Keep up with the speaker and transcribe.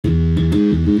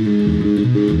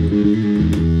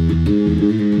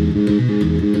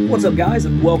What's up, guys,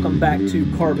 and welcome back to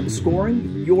Carbon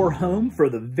Scoring, your home for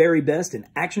the very best in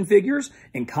action figures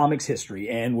and comics history.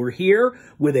 And we're here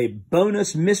with a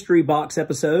bonus mystery box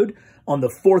episode on the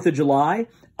 4th of July.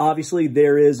 Obviously,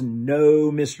 there is no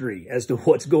mystery as to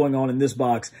what's going on in this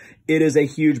box. It is a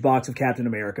huge box of Captain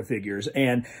America figures.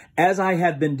 And as I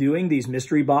have been doing these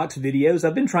mystery box videos,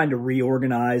 I've been trying to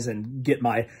reorganize and get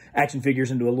my action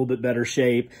figures into a little bit better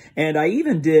shape. And I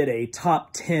even did a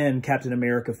top 10 Captain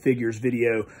America figures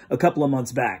video a couple of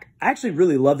months back. I actually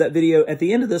really love that video. At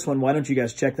the end of this one, why don't you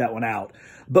guys check that one out?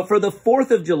 But for the 4th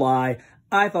of July,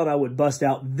 I thought I would bust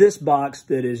out this box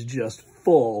that is just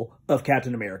full of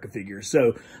Captain America figures.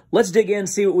 So let's dig in,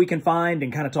 see what we can find,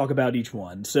 and kind of talk about each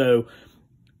one. So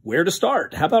where to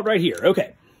start? How about right here?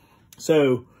 Okay,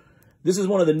 so this is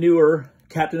one of the newer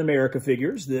Captain America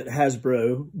figures that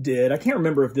Hasbro did. I can't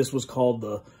remember if this was called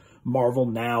the Marvel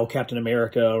Now Captain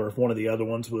America or if one of the other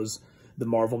ones was the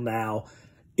Marvel Now.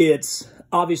 It's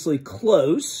obviously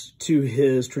close to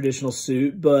his traditional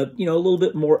suit, but, you know, a little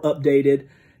bit more updated.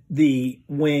 The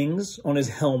wings on his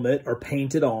helmet are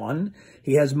painted on.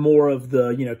 He has more of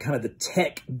the, you know, kind of the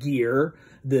tech gear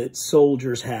that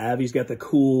soldiers have. He's got the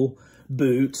cool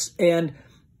boots. And,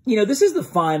 you know, this is the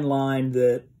fine line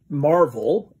that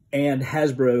Marvel and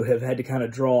Hasbro have had to kind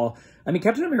of draw. I mean,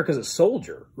 Captain America's a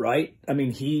soldier, right? I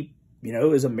mean, he, you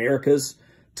know, is America's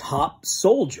top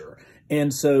soldier.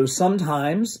 And so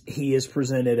sometimes he is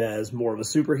presented as more of a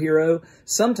superhero.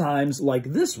 Sometimes, like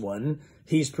this one,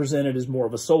 he's presented as more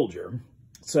of a soldier.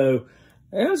 So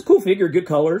it's a cool figure, good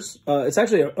colors. It's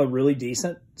actually a really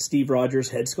decent Steve Rogers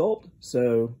head sculpt.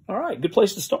 So, all right, good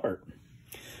place to start.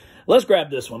 Let's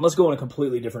grab this one. Let's go in a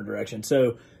completely different direction.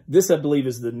 So this, I believe,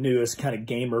 is the newest kind of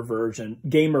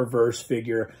gamer-verse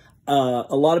figure.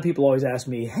 A lot of people always ask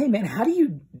me, hey, man, how do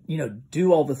you,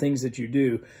 do all the things that you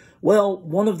do? Well,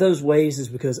 one of those ways is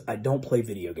because I don't play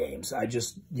video games. I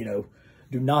just,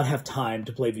 do not have time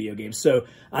to play video games. So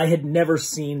I had never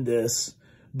seen this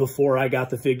before I got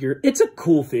the figure. It's a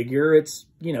cool figure. It's,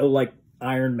 like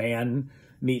Iron Man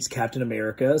meets Captain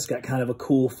America. It's got kind of a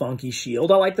cool, funky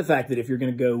shield. I like the fact that if you're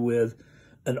going to go with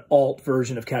an alt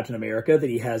version of Captain America, that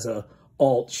he has a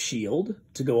alt shield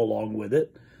to go along with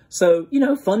it. So,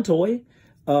 fun toy.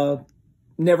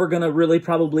 Never going to really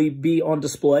probably be on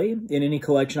display in any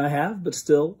collection I have, but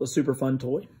still a super fun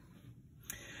toy.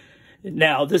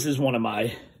 Now, this is one of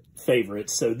my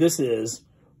favorites. So this is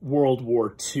World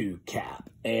War II Cap.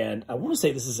 And I want to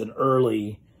say this is an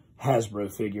early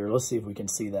Hasbro figure. Let's see if we can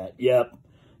see that. Yep.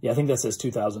 Yeah, I think that says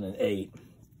 2008.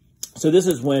 So this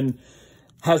is when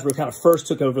Hasbro kind of first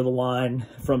took over the line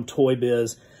from Toy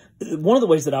Biz. One of the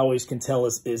ways that I always can tell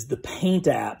is the paint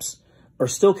apps are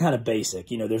still kind of basic.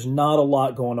 There's not a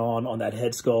lot going on that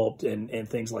head sculpt and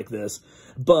things like this.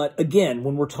 But again,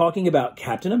 when we're talking about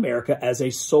Captain America as a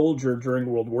soldier during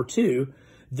World War II,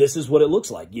 this is what it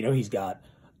looks like. He's got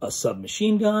a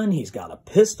submachine gun. He's got a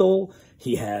pistol.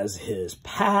 He has his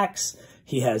packs.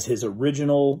 He has his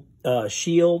original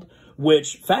shield,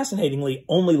 which fascinatingly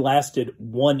only lasted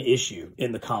one issue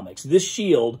in the comics. This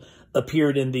shield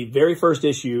appeared in the very first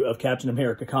issue of Captain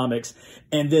America comics,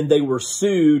 and then they were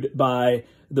sued by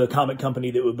the comic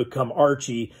company that would become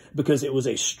Archie because it was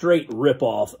a straight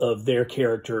ripoff of their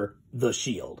character, the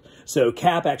Shield. So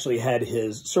Cap actually had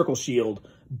his circle shield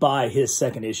by his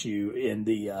second issue in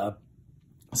the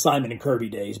Simon and Kirby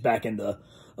days back in the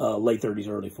late 30s,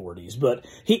 early 40s. But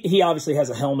he obviously has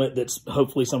a helmet that's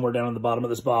hopefully somewhere down in the bottom of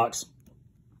this box.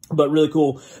 But really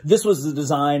cool. This was the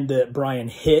design that Brian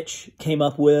Hitch came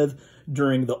up with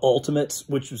during the Ultimates,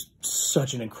 which was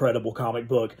such an incredible comic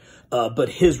book. But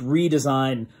his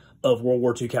redesign of World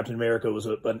War II Captain America was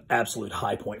an absolute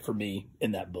high point for me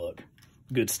in that book.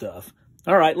 Good stuff.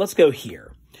 All right, let's go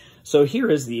here. So here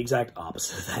is the exact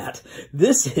opposite of that.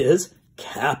 This is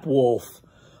Cap Wolf.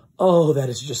 Oh, that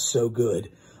is just so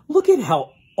good. Look at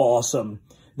how awesome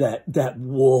that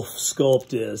wolf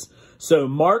sculpt is. So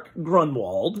Mark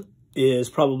Grunwald is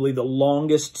probably the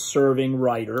longest serving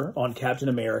writer on Captain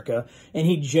America, and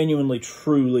he genuinely,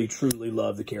 truly, truly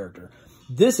loved the character.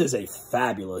 This is a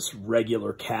fabulous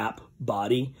regular Cap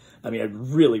body. I mean, a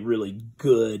really, really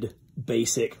good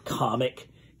basic comic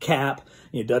Cap.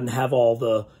 It doesn't have all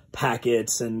the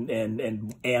packets and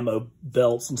ammo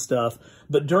belts and stuff.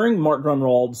 But during Mark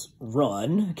Grunwald's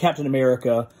run, Captain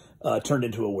America turned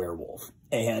into a werewolf.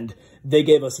 And they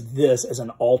gave us this as an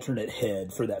alternate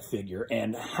head for that figure.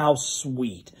 And how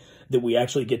sweet that we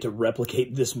actually get to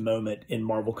replicate this moment in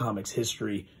Marvel Comics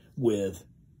history with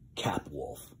Cap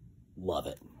Wolf. Love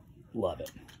it. Love it.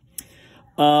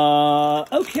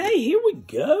 Okay, here we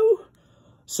go.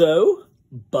 So,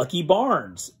 Bucky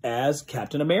Barnes as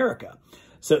Captain America.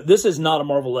 So this is not a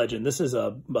Marvel Legend. This is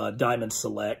a Diamond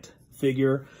Select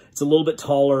figure. It's a little bit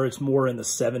taller. It's more in the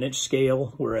 7-inch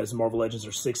scale, whereas Marvel Legends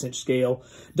are 6-inch scale.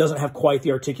 Doesn't have quite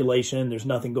the articulation. There's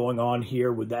nothing going on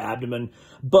here with the abdomen,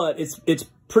 but it's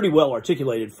pretty well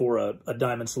articulated for a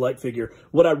Diamond Select figure.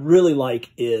 What I really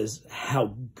like is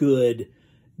how good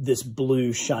this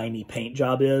blue shiny paint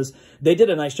job is. They did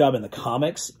a nice job in the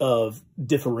comics of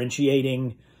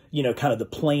differentiating, you know, kind of the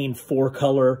plain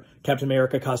 4-color Captain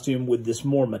America costume with this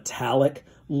more metallic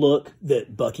look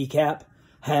that Bucky Cap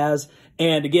has.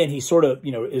 And again, he sort of,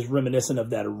 you know, is reminiscent of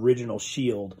that original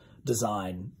Shield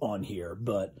design on here,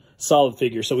 but solid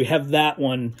figure. So we have that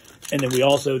one. And then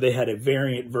they had a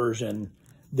variant version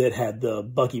that had the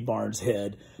Bucky Barnes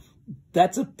head.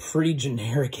 That's a pretty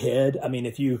generic head. I mean,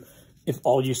 if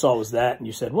all you saw was that and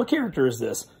you said, what character is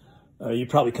this? You'd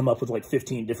probably come up with like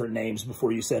 15 different names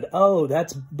before you said, oh,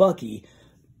 that's Bucky.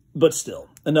 But still,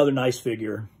 another nice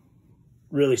figure.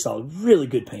 Really solid, really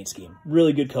good paint scheme.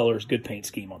 Really good colors, good paint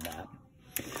scheme on that.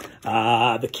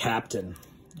 The Captain.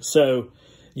 So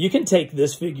you can take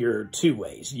this figure two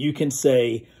ways. You can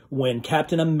say when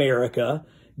Captain America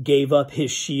gave up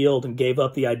his shield and gave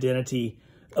up the identity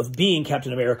of being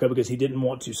Captain America because he didn't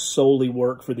want to solely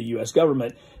work for the U.S.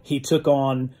 government, he took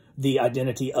on the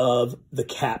identity of the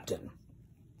Captain.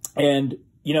 And,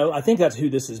 you know, I think that's who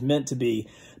this is meant to be,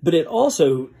 but it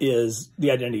also is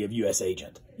the identity of U.S.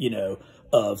 agent, you know,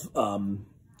 of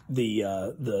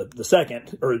the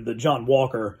second, or the John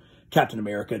Walker Captain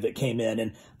America that came in.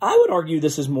 And I would argue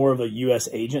this is more of a U.S.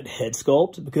 agent head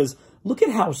sculpt, because look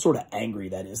at how sort of angry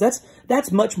that is.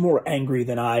 That's much more angry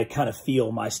than I kind of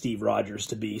feel my Steve Rogers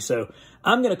to be. So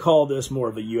I'm going to call this more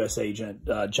of a U.S. agent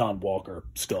John Walker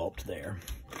sculpt there.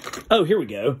 Oh, here we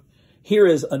go. Here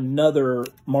is another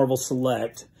Marvel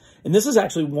Select, and this is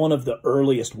actually one of the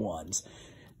earliest ones.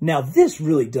 Now, this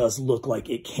really does look like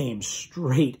it came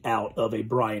straight out of a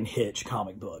Brian Hitch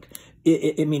comic book.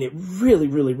 I mean, it really,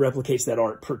 really replicates that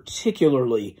art,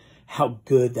 particularly how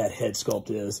good that head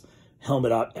sculpt is.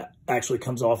 Helmet actually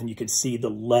comes off, and you can see the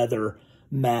leather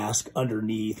mask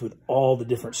underneath with all the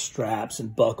different straps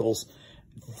and buckles.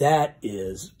 That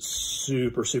is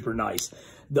super, super nice.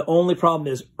 The only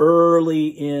problem is early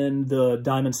in the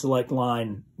Diamond Select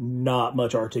line, not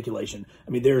much articulation. I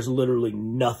mean, there's literally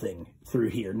nothing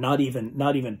through here, not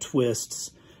even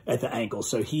twists at the ankles.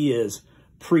 So he is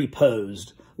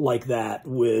pre-posed like that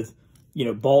with, you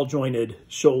know, ball-jointed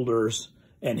shoulders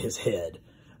and his head.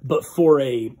 But for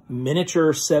a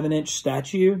miniature 7-inch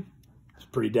statue, it's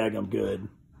pretty daggum good.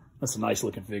 That's a nice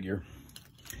looking figure.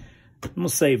 I'm going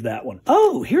to save that one.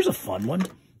 Oh, here's a fun one.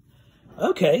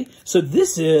 Okay, so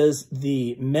this is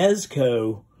the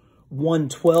Mezco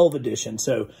 112 edition.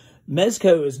 So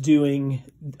Mezco is doing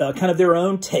kind of their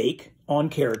own take on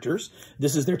characters.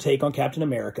 This is their take on Captain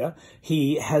America.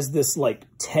 He has this like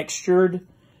textured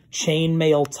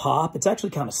chainmail top. It's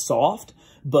actually kind of soft,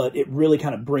 but it really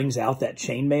kind of brings out that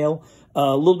chainmail.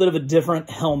 A little bit of a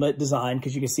different helmet design,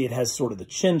 because you can see it has sort of the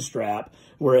chin strap,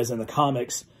 whereas in the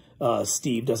comics,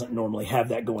 Steve doesn't normally have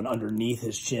that going underneath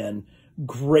his chin.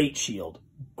 Great shield,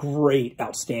 great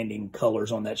outstanding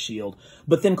colors on that shield,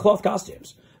 but then cloth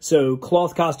costumes. So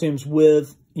cloth costumes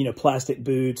with, you know, plastic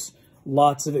boots,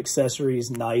 lots of accessories,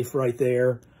 knife right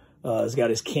there. He's got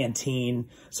his canteen.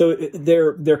 So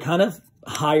they're kind of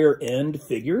higher end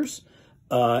figures.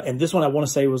 And this one I want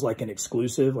to say was like an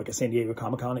exclusive, like a San Diego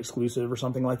Comic-Con exclusive or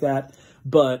something like that.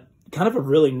 But kind of a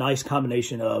really nice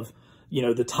combination of, you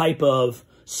know, the type of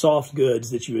soft goods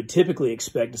that you would typically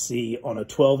expect to see on a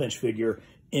 12-inch figure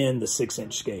in the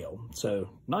 6-inch scale. So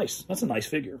nice. That's a nice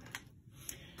figure.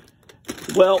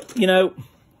 Well, you know,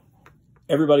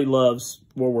 everybody loves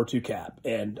World War II Cap,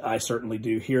 and I certainly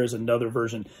do. Here's another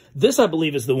version. This, I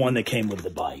believe, is the one that came with the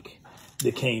bike,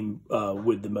 that came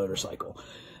with the motorcycle.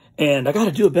 And I got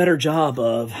to do a better job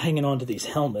of hanging on to these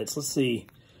helmets. Let's see.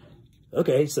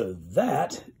 Okay, so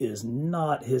that is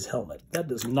not his helmet. That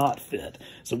does not fit.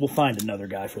 So we'll find another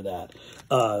guy for that.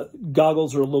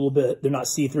 Goggles are a little bit, they're not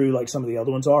see-through like some of the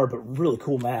other ones are, but really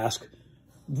cool mask.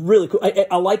 Really cool.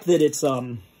 I like that it's,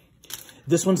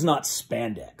 this one's not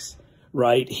spandex,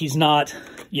 right? He's not,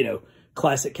 you know,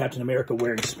 classic Captain America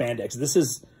wearing spandex. This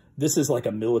is like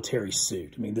a military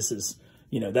suit. I mean, this is,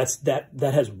 you know, that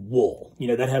has wool. You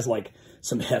know, that has like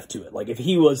some heft to it. Like if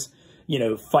he was, you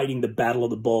know, fighting the Battle of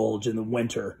the Bulge in the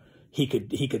winter, he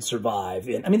could survive.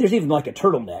 And I mean, there's even like a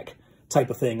turtleneck type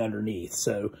of thing underneath.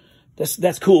 So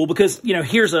that's cool, because, you know,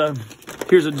 here's a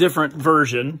different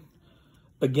version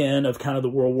again of kind of the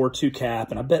World War II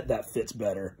cap, and I bet that fits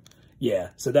better. Yeah,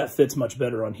 so that fits much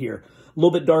better on here. A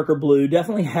little bit darker blue.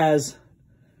 Definitely has,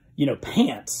 you know,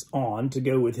 pants on to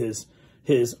go with his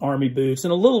his army boots,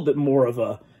 and a little bit more of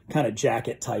a kind of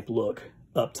jacket type look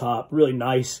up top. Really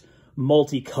nice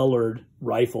multicolored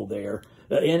rifle there,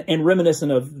 and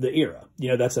reminiscent of the era. You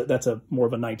know, that's a more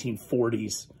of a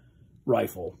 1940s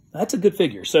rifle. That's a good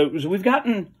figure. So we've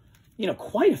gotten, you know,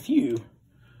 quite a few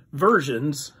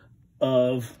versions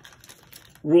of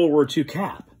World War II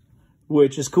Cap,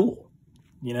 which is cool.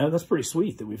 You know, that's pretty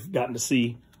sweet that we've gotten to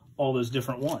see all those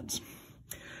different ones.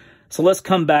 So let's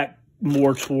come back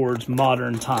more towards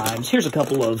modern times. Here's a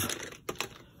couple of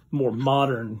more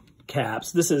modern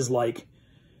caps. This is like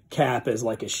Cap as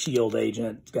like a shield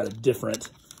agent. It's got a different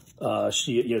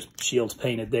shield, you know, shield's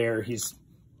painted there.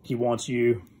 He wants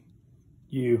you.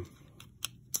 You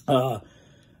know,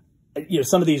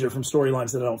 some of these are from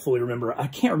storylines that I don't fully remember. I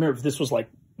can't remember if this was like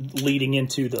leading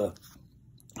into the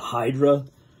Hydra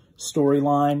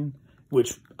storyline,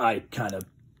 which I kind of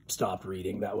stopped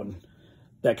reading. That one,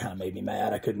 that kind of made me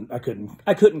mad. I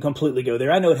couldn't completely go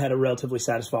there. I know it had a relatively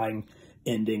satisfying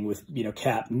ending with, you know,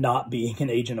 Cap not being an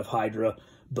agent of Hydra,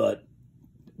 but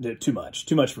too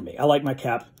much for me. I like my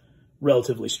Cap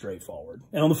relatively straightforward.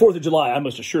 And on the 4th of July, I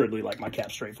most assuredly like my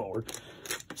Cap straightforward.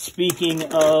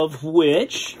 Speaking of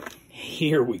which,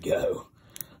 here we go.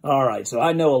 All right, so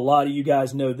I know a lot of you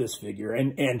guys know this figure,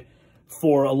 and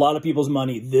for a lot of people's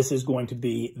money, this is going to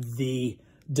be the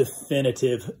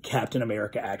definitive Captain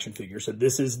America action figure. So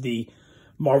this is the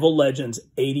Marvel Legends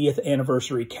 80th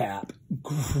anniversary Cap.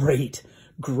 Great,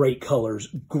 great colors,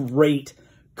 great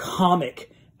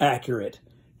comic accurate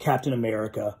Captain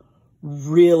America.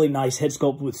 Really nice head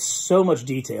sculpt with so much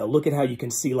detail. Look at how you can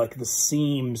see like the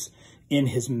seams in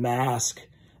his mask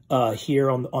here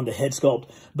on the head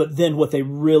sculpt. But then what they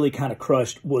really kind of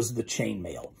crushed was the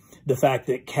chainmail. The fact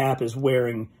that Cap is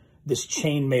wearing this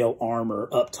chainmail armor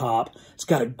up top. It's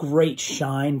got a great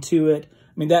shine to it.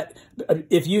 I mean, that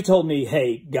if you told me,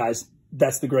 hey, guys,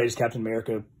 that's the greatest Captain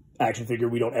America action figure,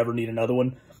 we don't ever need another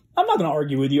one, I'm not going to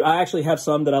argue with you. I actually have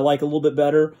some that I like a little bit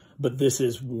better, but this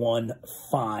is one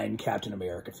fine Captain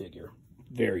America figure.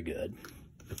 Very good.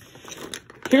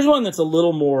 Here's one that's a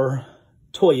little more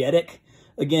toyetic.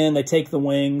 Again, they take the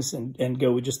wings and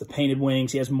go with just the painted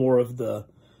wings. He has more of the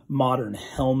modern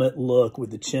helmet look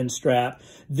with the chin strap.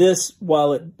 This,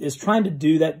 while it is trying to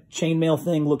do that chainmail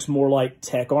thing, looks more like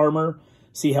tech armor.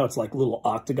 See how it's like little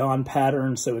octagon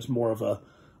pattern, so it's more of a,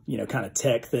 you know, kind of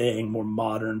tech thing, more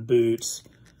modern boots.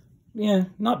 Yeah,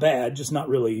 not bad, just not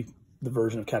really the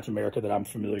version of Captain America that I'm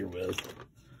familiar with.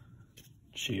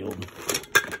 Shield.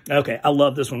 Okay, I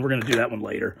love this one. We're going to do that one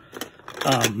later.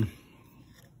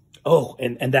 Oh,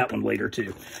 and that one later,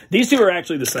 too. These two are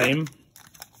actually the same.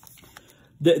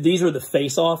 These are the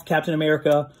face-off Captain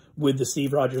America with the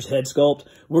Steve Rogers head sculpt.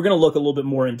 We're going to look a little bit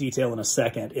more in detail in a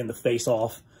second in the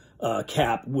face-off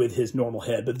Cap with his normal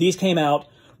head. But these came out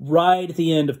right at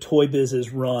the end of Toy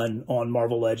Biz's run on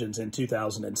Marvel Legends in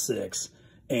 2006.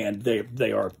 And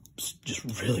they are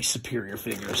just really superior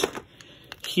figures.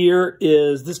 Here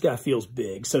is, this guy feels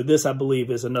big. So this, I believe,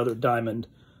 is another Diamond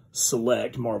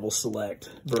Select, Marvel Select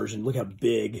version. Look how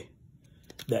big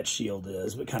that shield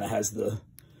is. But kind of has the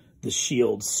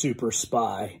shield super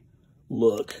spy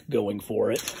look going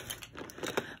for it.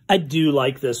 I do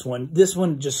like this one. This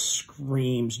one just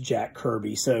screams Jack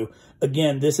Kirby. So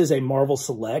again, this is a Marvel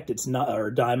Select. It's not,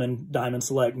 or Diamond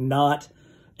Select, not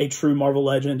a true Marvel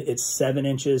Legend. It's 7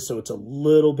 inches, so it's a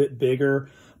little bit bigger,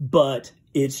 but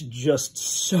it's just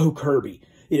so Kirby.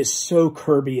 It is so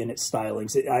Kirby in its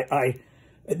stylings.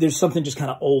 There's something just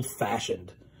kind of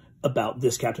old-fashioned about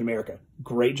this Captain America.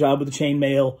 Great job with the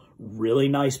chainmail, really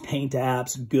nice paint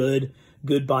apps, good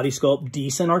body sculpt,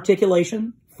 decent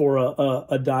articulation for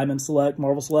a Diamond Select,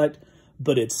 Marvel Select,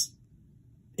 but it's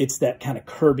that kind of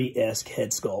Kirby-esque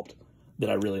head sculpt that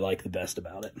I really like the best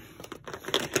about it.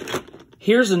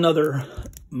 Here's another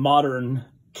modern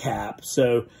Cap.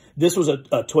 So this was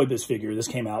a Toy Biz figure. This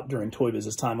came out during Toy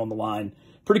Biz's time on the line.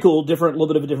 Pretty cool, different, a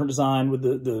little bit of a different design with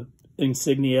the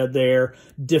insignia there.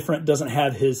 Different, doesn't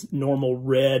have his normal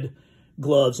red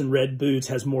gloves and red boots,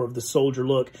 has more of the soldier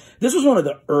look. This was one of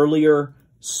the earlier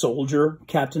soldier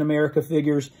Captain America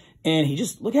figures, and he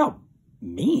just, look how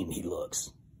mean he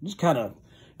looks. Just kind of,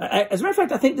 as a matter of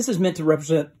fact, I think this is meant to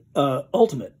represent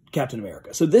Ultimate Captain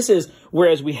America. So this is,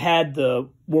 whereas we had the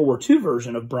World War II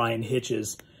version of Brian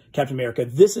Hitch's Captain America,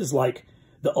 this is like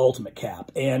the Ultimate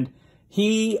Cap. And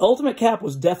Ultimate Cap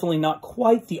was definitely not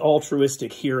quite the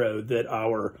altruistic hero that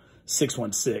our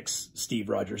 616 Steve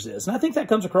Rogers is. And I think that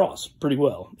comes across pretty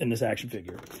well in this action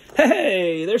figure.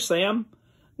 Hey, there's Sam.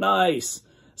 Nice.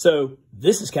 So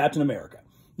this is Captain America.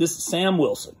 This is Sam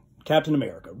Wilson, Captain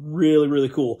America. Really, really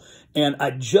cool. And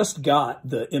I just got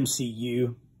the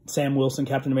MCU Sam Wilson,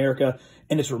 Captain America,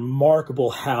 and it's remarkable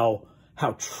how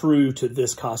true to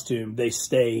this costume they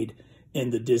stayed in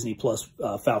the Disney Plus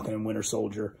Falcon and Winter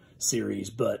Soldier series.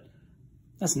 But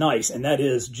that's nice, and that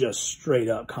is just straight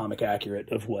up comic accurate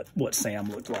of what Sam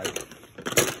looked like.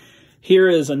 Here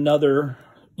is another,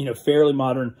 fairly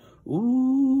modern.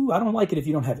 Ooh, I don't like it if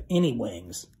you don't have any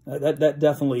wings. That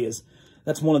definitely is.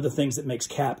 That's one of the things that makes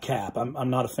Cap. I'm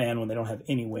not a fan when they don't have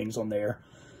any wings on there.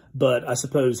 But I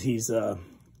suppose he's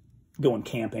going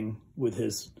camping with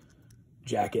his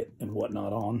jacket and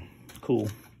whatnot on. Cool.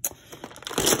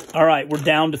 All right, we're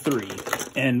down to 3.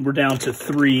 And we're down to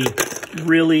 3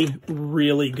 really,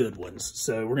 really good ones.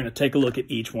 So we're going to take a look at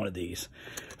each one of these.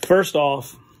 First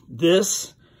off,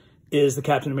 this is the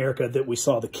Captain America that we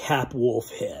saw the Cap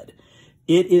Wolf head.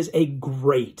 It is a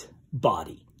great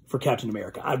body for Captain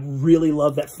America. I really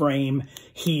love that frame.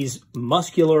 He's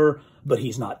muscular, but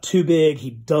he's not too big. He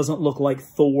doesn't look like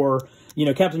Thor.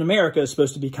 Captain America is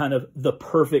supposed to be kind of the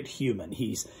perfect human.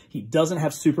 He doesn't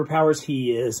have superpowers.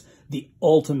 He is the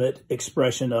ultimate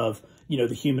expression of,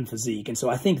 the human physique. And so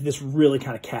I think this really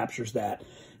kind of captures that.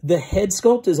 The head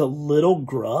sculpt is a little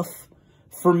gruff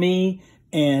for me,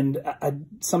 and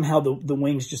somehow the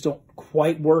wings just don't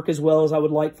quite work as well as I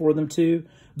would like for them to,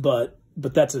 but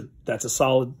that's a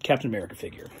solid Captain America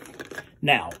figure.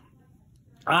 Now,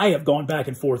 I have gone back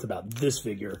and forth about this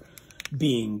figure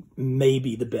being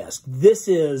maybe the best. This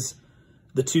is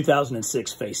the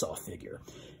 2006 Face-Off figure.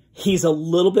 He's a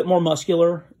little bit more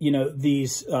muscular.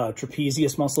 These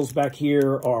trapezius muscles back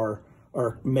here are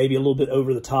maybe a little bit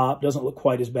over the top. Doesn't look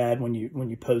quite as bad when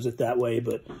you pose it that way,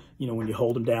 but when you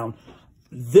hold him down.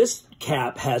 This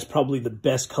Cap has probably the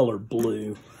best colored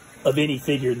blue of any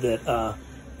figure that,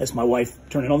 that's my wife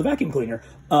turning on the vacuum cleaner.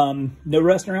 No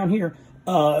rest around here.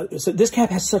 So this Cap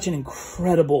has such an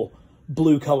incredible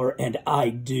blue color, and I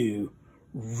do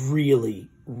really,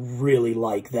 really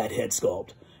like that head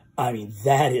sculpt. I mean,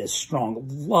 that is strong.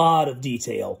 A lot of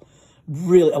detail.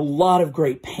 Really, a lot of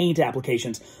great paint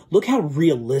applications. Look how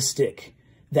realistic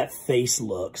that face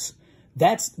looks.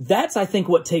 That's I think,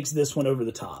 what takes this one over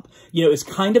the top. It's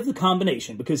kind of the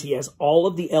combination, because he has all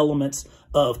of the elements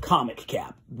of comic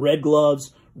Cap. Red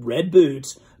gloves, red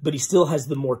boots, but he still has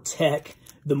the more tech,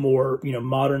 the more,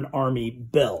 modern army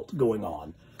belt going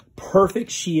on. Perfect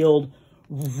shield,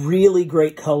 really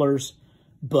great colors,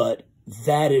 but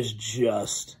that is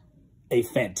just a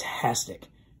fantastic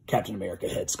Captain America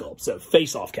head sculpt. So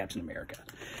Face-Off Captain America.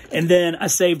 And then I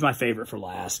saved my favorite for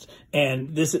last,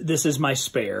 and this is my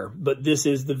spare, but this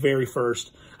is the very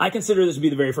first. I consider this to be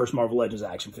the very first Marvel Legends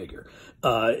action figure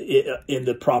in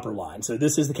the proper line. So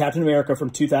this is the Captain America from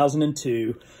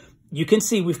 2002. You can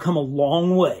see we've come a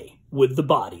long way with the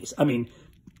bodies. I mean,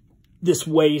 this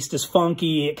waist is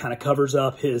funky. It kind of covers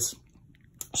up his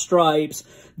stripes.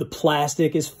 The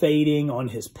plastic is fading on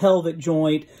his pelvic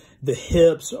joint. The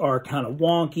hips are kind of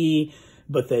wonky,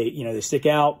 but they stick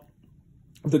out.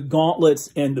 The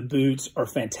gauntlets and the boots are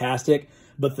fantastic,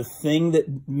 but the thing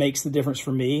that makes the difference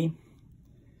for me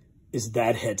is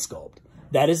that head sculpt.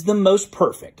 That is the most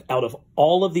perfect out of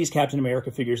all of these Captain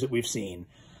America figures that we've seen.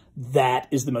 That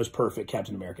is the most perfect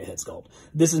Captain America head sculpt.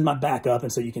 This is my backup,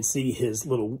 and so you can see his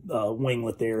little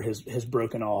winglet there has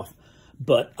broken off.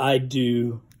 But I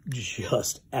do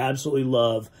just absolutely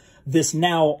love this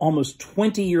now almost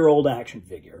 20-year-old action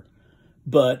figure.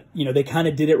 But, they kind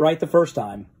of did it right the first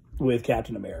time with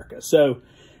Captain America. So,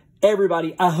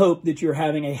 everybody, I hope that you're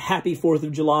having a happy 4th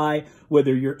of July,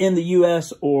 whether you're in the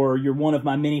U.S. or you're one of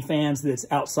my many fans that's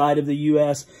outside of the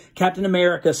U.S. Captain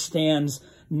America stands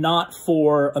not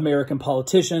for American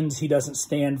politicians. He doesn't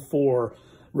stand for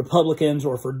Republicans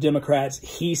or for Democrats.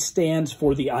 He stands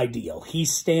for the ideal. He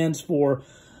stands for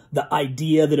the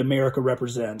idea that America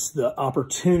represents, the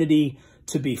opportunity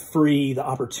to be free, the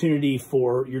opportunity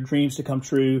for your dreams to come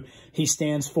true. He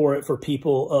stands for it for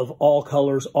people of all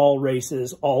colors, all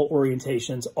races, all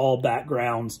orientations, all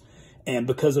backgrounds. And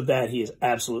because of that, he is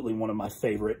absolutely one of my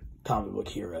favorite comic book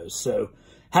heroes. So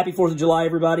happy 4th of July,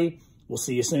 everybody. We'll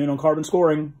see you soon on Carbon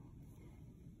Scoring.